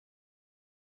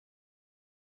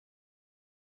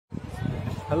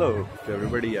Hello to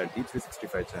everybody at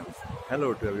D365 channel.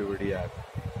 Hello to everybody at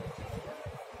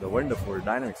the wonderful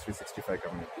Dynamics 365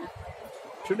 community.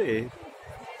 Today,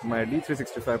 my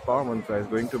D365 Power Mantra is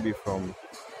going to be from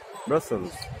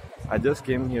Brussels. I just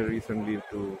came here recently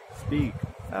to speak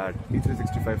at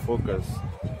D365 Focus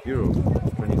Europe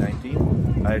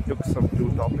 2019. I took some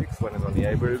two topics. One is on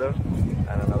AI Builder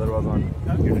and another was on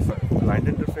Unified Client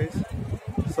Interface.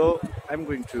 So I'm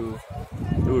going to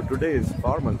do today's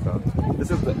Power Mantra.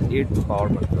 This is the 8th Power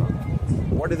Mantra.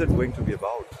 What is it going to be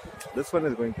about? This one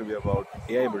is going to be about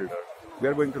AI Builder. We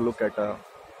are going to look at a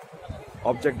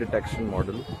object detection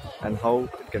model and how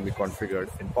it can be configured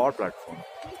in Power Platform.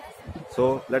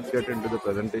 So let's get into the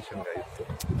presentation,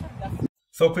 guys.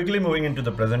 So quickly moving into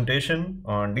the presentation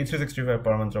on D365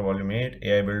 Power Mantra Volume 8,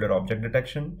 AI Builder Object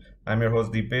Detection. I'm your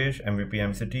host Deepesh, MVP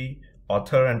MCT,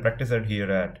 author and practice head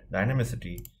here at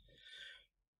Dynamicity.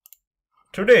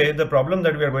 Today, the problem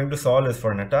that we are going to solve is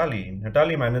for Natalie.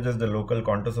 Natalie manages the local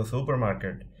Contoso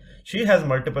supermarket. She has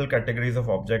multiple categories of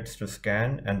objects to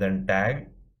scan and then tag,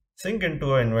 sync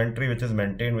into an inventory which is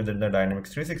maintained within the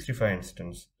Dynamics 365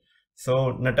 instance.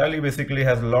 So Natalie basically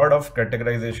has a lot of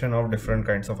categorization of different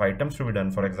kinds of items to be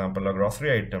done, for example, a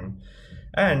grocery item.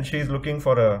 And she's looking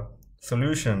for a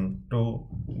solution to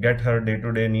get her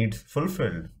day-to-day needs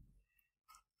fulfilled.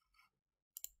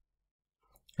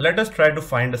 Let us try to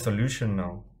find a solution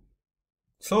now.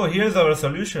 So here's our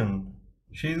solution.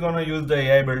 She's going to use the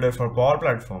AI Builder for Power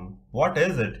Platform. What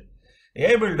is it?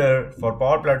 AI Builder for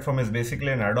Power Platform is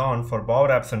basically an add-on for Power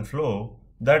Apps and Flow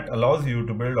that allows you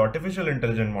to build artificial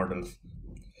intelligence models.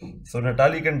 So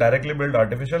Natalie can directly build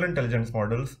artificial intelligence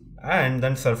models and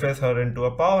then surface her into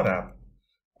a Power App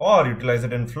or utilize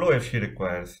it in Flow if she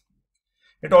requires.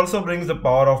 It also brings the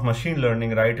power of machine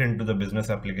learning right into the business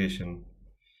application.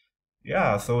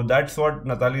 Yeah, so that's what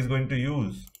Natalie is going to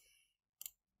use.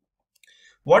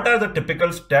 What are the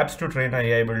typical steps to train an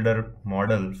AI Builder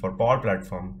model for Power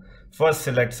Platform? First,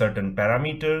 select certain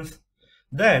parameters,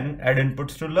 then add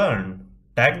inputs to learn.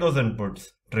 Tag those inputs,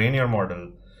 train your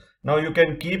model. Now you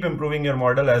can keep improving your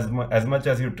model as much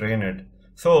as you train it.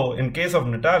 So in case of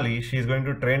Natalie, she's going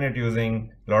to train it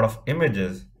using a lot of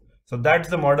images. So that's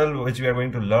the model which we are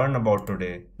going to learn about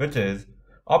today, which is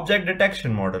object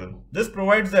detection model. This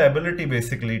provides the ability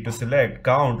basically to select,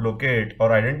 count, locate,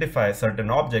 or identify certain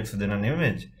objects within an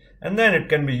image. And then it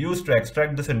can be used to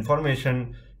extract this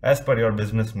information as per your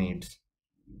business needs.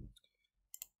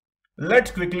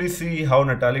 Let's quickly see how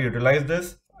Natalie utilized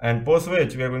this, and post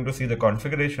which we are going to see the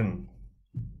configuration.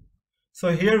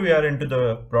 So here we are into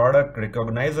the product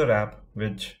recognizer app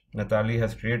which Natalie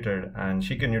has created, and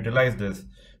she can utilize this.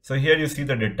 So here you see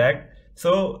the detect.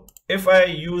 So if I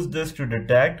use this to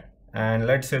detect, and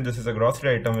let's say this is a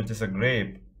grocery item which is a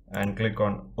grape, and click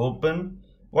on open,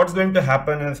 what's going to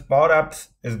happen is Power Apps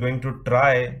is going to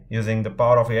try using the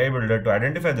power of AI Builder to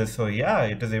identify this. So yeah,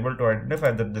 it is able to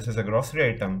identify that this is a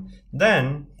grocery item.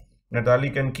 Then Natalie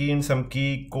can key in some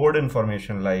key code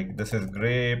information like this is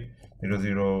grape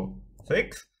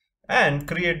 006 and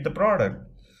create the product.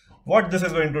 What this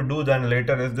is going to do then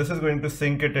later is this is going to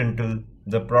sync it into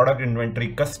the product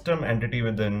inventory custom entity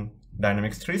within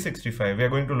Dynamics 365. We are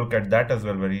going to look at that as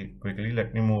well very quickly.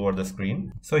 Let me move over the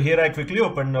screen. So here I quickly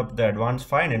opened up the advanced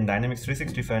find in Dynamics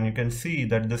 365 and you can see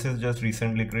that this is just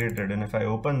recently created. And if I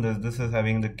open this, this is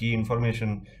having the key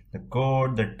information, the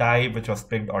code, the type which was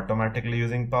picked automatically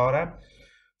using Power App.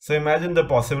 So imagine the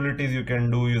possibilities you can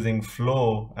do using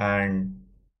Flow and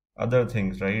other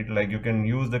things, right? Like you can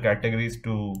use the categories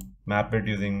to map it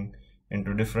using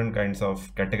into different kinds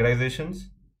of categorizations.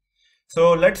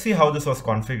 So let's see how this was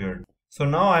configured. So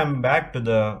now I'm back to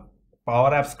the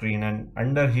Power App screen, and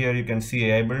under here you can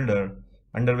see AI Builder,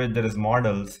 under which there is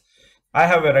models. I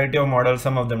have a variety of models.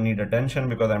 Some of them need attention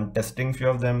because I'm testing few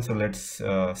of them. So let's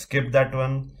skip that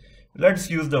one. Let's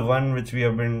use the one which we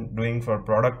have been doing for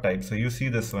product type. So you see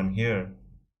this one here.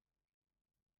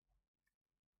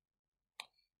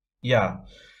 Yeah,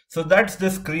 so that's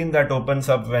the screen that opens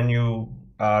up when you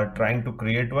are trying to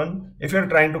create one. If you're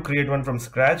trying to create one from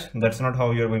scratch, that's not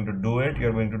how you're going to do it.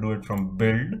 You're going to do it from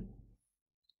build.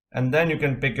 And then you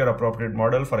can pick your appropriate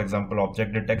model, for example,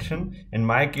 object detection. In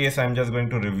my case, I'm just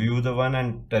going to review the one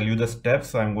and tell you the steps.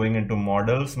 So I'm going into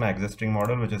models, my existing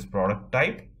model, which is product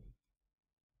type.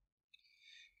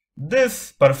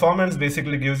 This performance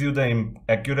basically gives you the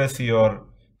accuracy or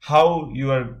how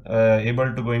you are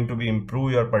able to going to be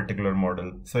improve your particular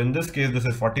model. So in this case, this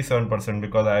is 47%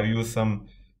 because I have used some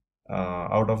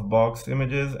out of box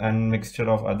images and mixture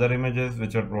of other images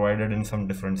which are provided in some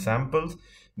different samples.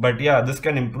 But yeah, this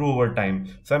can improve over time.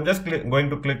 So I'm just going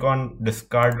to click on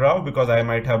discard raw because I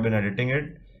might have been editing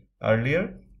it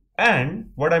earlier. And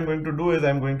what I'm going to do is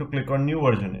I'm going to click on new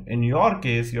version. In your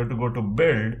case, you have to go to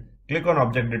build, click on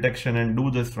object detection and do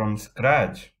this from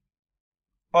scratch.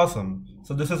 Awesome.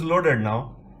 So this is loaded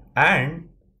now. And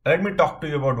let me talk to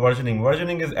you about versioning.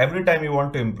 Versioning is every time you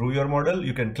want to improve your model,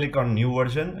 you can click on new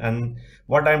version. And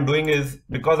what I'm doing is,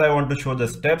 because I want to show the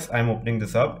steps, I'm opening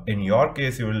this up. In your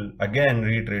case, you will again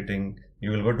reiterating,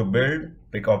 you will go to build,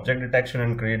 pick object detection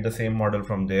and create the same model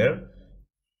from there.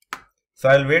 So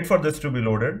I'll wait for this to be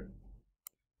loaded.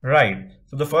 Right.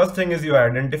 So the first thing is you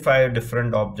identify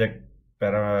different object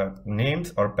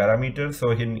names or parameters. So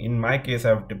in my case, I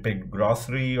have to pick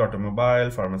grocery,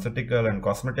 automobile, pharmaceutical, and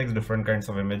cosmetics. Different kinds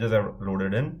of images are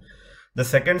loaded in. The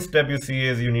second step you see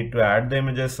is you need to add the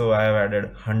images. So I have added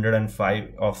 105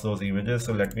 of those images.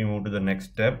 So let me move to the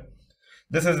next step.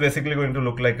 This is basically going to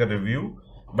look like a review.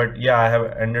 But yeah, I have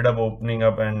ended up opening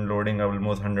up and loading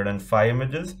almost 105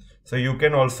 images. So you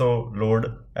can also load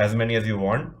as many as you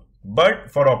want. But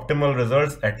for optimal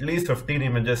results, at least 15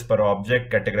 images per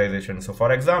object categorization. So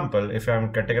for example, if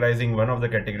I'm categorizing one of the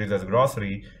categories as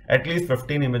grocery, at least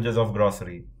 15 images of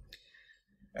grocery.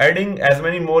 Adding as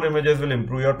many more images will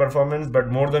improve your performance,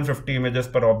 but more than 50 images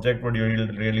per object would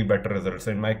yield really better results.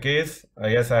 So in my case,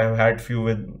 yes, I have had few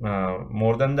with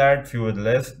more than that, few with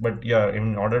less. But yeah,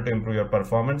 in order to improve your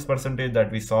performance percentage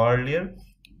that we saw earlier,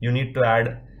 you need to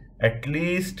add at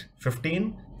least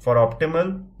 15, for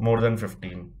optimal, more than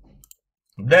 15.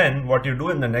 Then what you do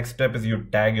in the next step is you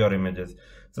tag your images.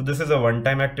 So this is a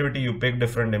one-time activity. You pick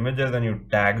different images and you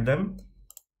tag them.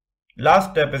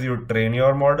 Last step is you train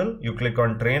your model. You click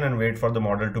on train and wait for the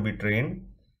model to be trained.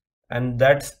 And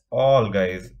that's all,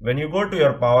 guys. When you go to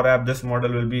your Power App, this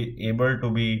model will be able to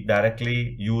be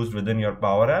directly used within your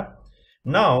Power App.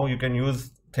 Now you can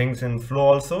use things in Flow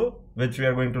also, which we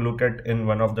are going to look at in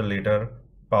one of the later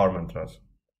Power Mantras.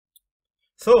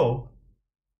 So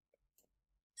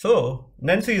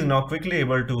Nancy is now quickly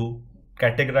able to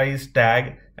categorize,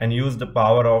 tag, and use the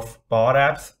power of Power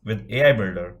Apps with AI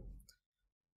Builder.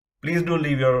 Please do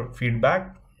leave your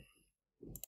feedback.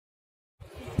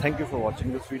 Thank you for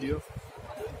watching this video.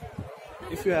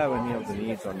 If you have any of the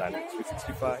needs on Dynamics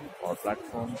 365 or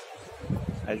platforms,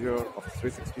 Azure, Office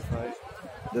 365,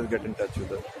 just get in touch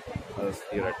with us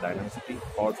here at Dynamicity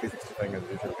or 365 as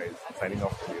usual, guys. Signing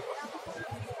off to you.